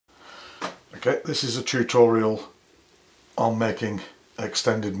Okay, this is a tutorial on making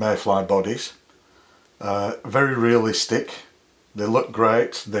extended mayfly bodies. Very realistic, they look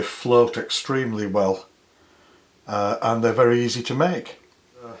great, they float extremely well, and they're very easy to make.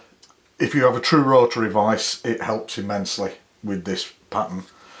 If you have a true rotary vise, it helps immensely with this pattern.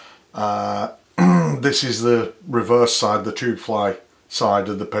 This is the reverse side, the tube fly side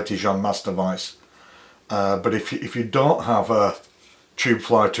of the Petit Jean Master Vise. But if you don't have a tube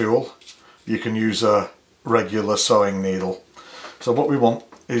fly tool, you can use a regular sewing needle. So what we want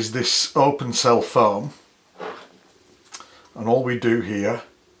is this open cell foam, and all we do here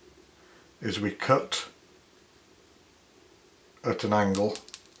is we cut at an angle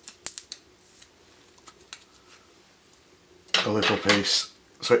a little piece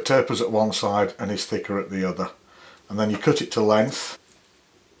so it tapers at one side and is thicker at the other, and then you cut it to length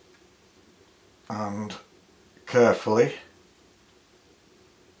and carefully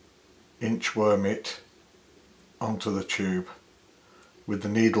inchworm it onto the tube with the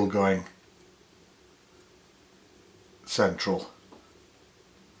needle going central.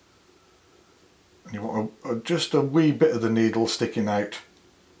 And you want just a wee bit of the needle sticking out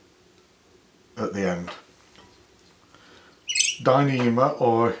at the end. Dyneema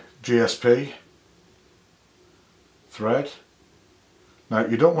or GSP thread. Now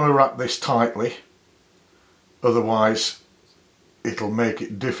you don't want to wrap this tightly, otherwise it'll make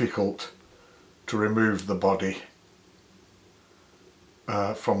it difficult to remove the body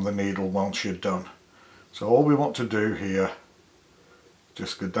from the needle once you're done. So all we want to do here,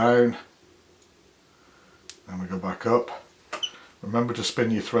 just go down and we go back up. Remember to spin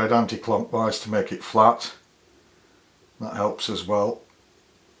your thread anti-clockwise to make it flat. That helps as well.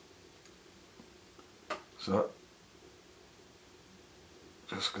 So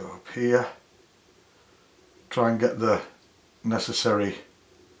just go up here, try and get the necessary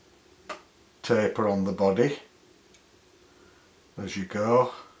taper on the body as you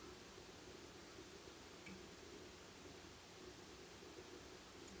go.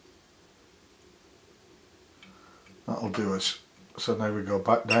 That'll do us. So now we go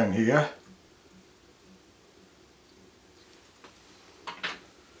back down here.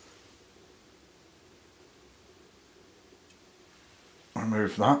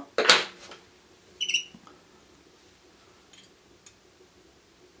 Remove that.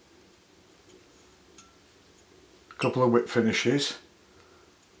 Couple of whip finishes.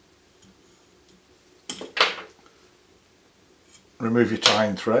 Remove your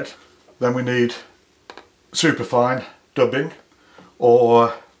tying thread. Then we need superfine dubbing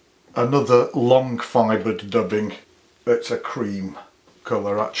or another long fibred dubbing. It's a cream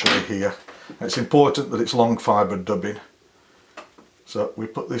colour actually here. It's important that it's long fibred dubbing. So we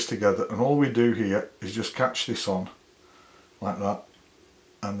put this together, and all we do here is just catch this on like that,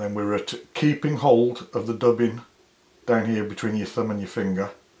 and then we're keeping hold of the dubbing down here between your thumb and your finger,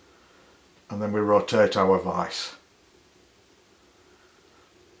 and then we rotate our vise,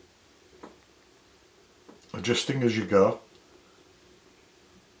 adjusting as you go.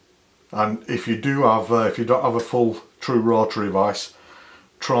 And if you do have if you don't have a full true rotary vise,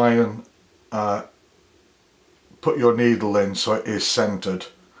 try and put your needle in so it is centered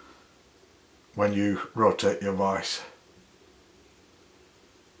when you rotate your vise,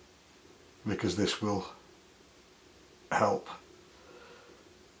 because this will help.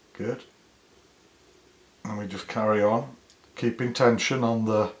 Good. And we just carry on, keeping tension on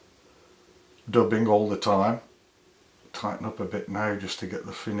the dubbing all the time. Tighten up a bit now just to get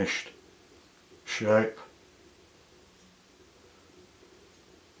the finished shape.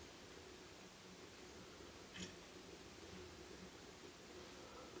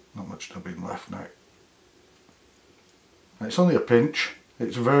 Not much dubbing left now. And it's only a pinch.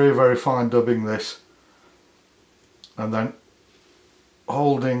 It's very, very fine dubbing this. And then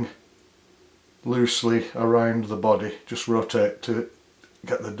holding loosely around the body, just rotate to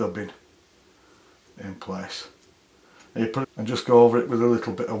get the dubbing in place. And just go over it with a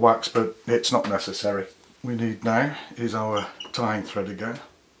little bit of wax, but it's not necessary. We need now is our tying thread again.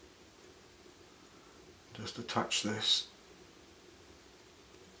 Just attach this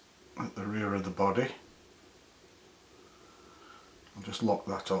at the rear of the body and just lock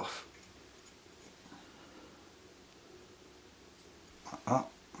that off like that.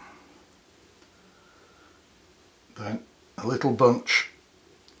 Then a little bunch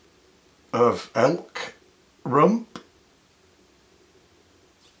of elk rump,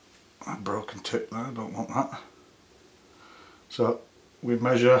 a broken tip there, I don't want that. So we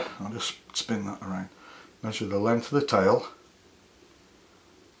measure, I'll just spin that around, measure the length of the tail,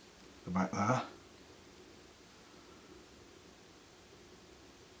 about there,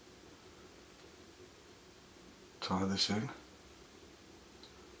 tie this in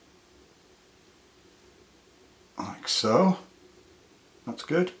like so. That's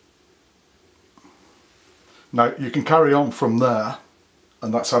good. Now you can carry on from there,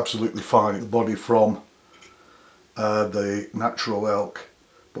 and that's absolutely fine. The body from the natural elk,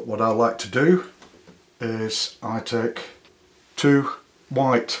 but what I like to do is I take 2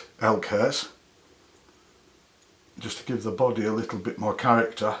 white elk hairs just to give the body a little bit more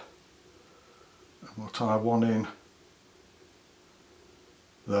character, and we'll tie one in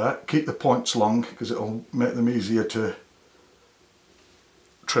there. Keep the points long because it'll make them easier to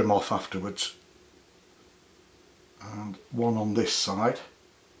trim off afterwards, and one on this side.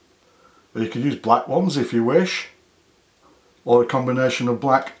 But you can use black ones if you wish, or a combination of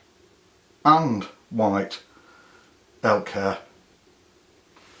black and white elk hair,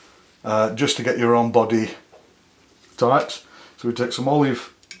 just to get your own body types. So we take some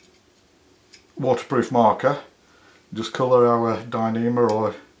olive waterproof marker, just colour our Dyneema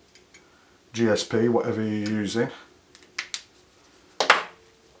or GSP, whatever you're using,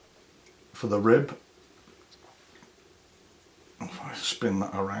 for the rib. If I spin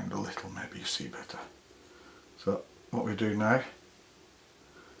that around a little, maybe you see better. So what we do now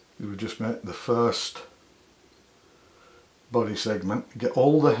is we just make the first body segment, get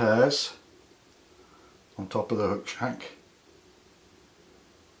all the hairs on top of the hook shank,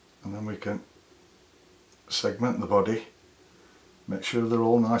 and then we can segment the body, make sure they're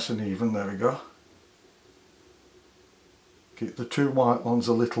all nice and even. There we go. Keep the 2 white ones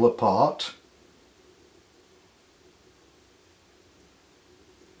a little apart.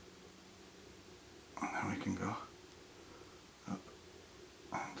 And then we can go up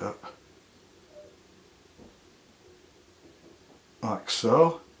and up like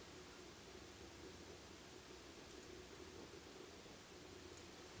so.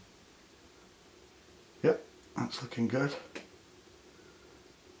 Yep, that's looking good.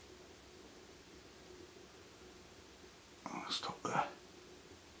 I'll stop there.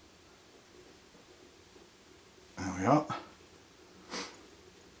 There we are.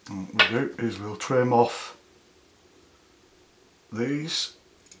 And what we'll do is we'll trim off these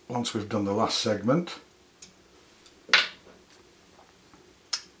once we've done the last segment.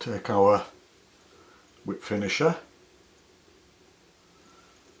 Take our whip finisher,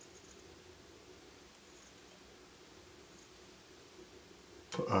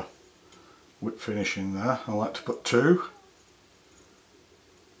 put a whip finish in there. I like to put 2.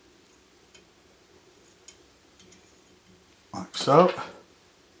 Like so.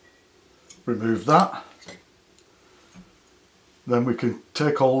 Remove that. Then we can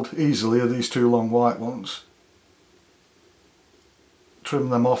take hold easily of these 2 long white ones, trim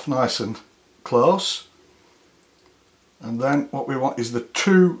them off nice and close, and then what we want is the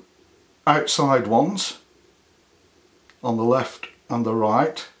 2 outside ones on the left and the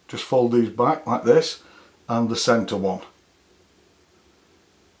right. Just fold these back like this, and the centre one.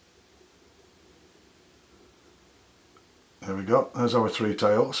 There we go, there's our 3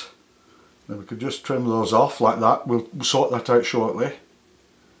 tails. Then we could just trim those off like that. We'll sort that out shortly.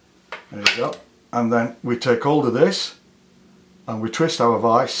 There you go. And then we take hold of this and we twist our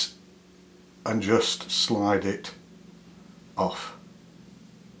vise and just slide it off.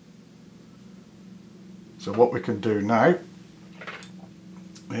 So what we can do now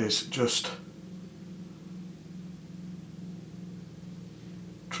is just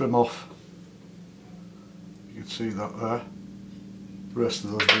trim off, you can see that there, the rest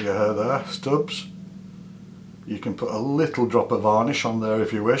of those deer hair there, stubs. You can put a little drop of varnish on there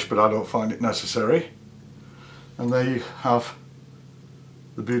if you wish, but I don't find it necessary. And there you have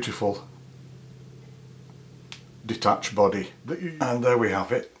the beautiful detached body. And there we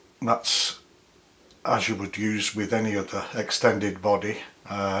have it. That's as you would use with any other extended body.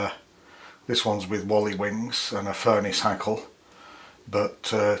 This one's with wally wings and a furnace hackle,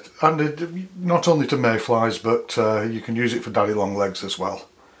 but and not only to mayflies, but you can use it for daddy long legs as well.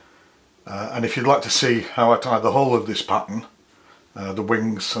 And if you'd like to see how I tie the whole of this pattern, the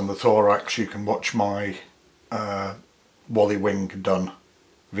wings and the thorax, you can watch my wally wing done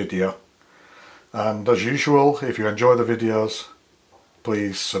video. And as usual, if you enjoy the videos,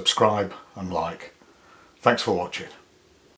 please subscribe and like. Thanks for watching.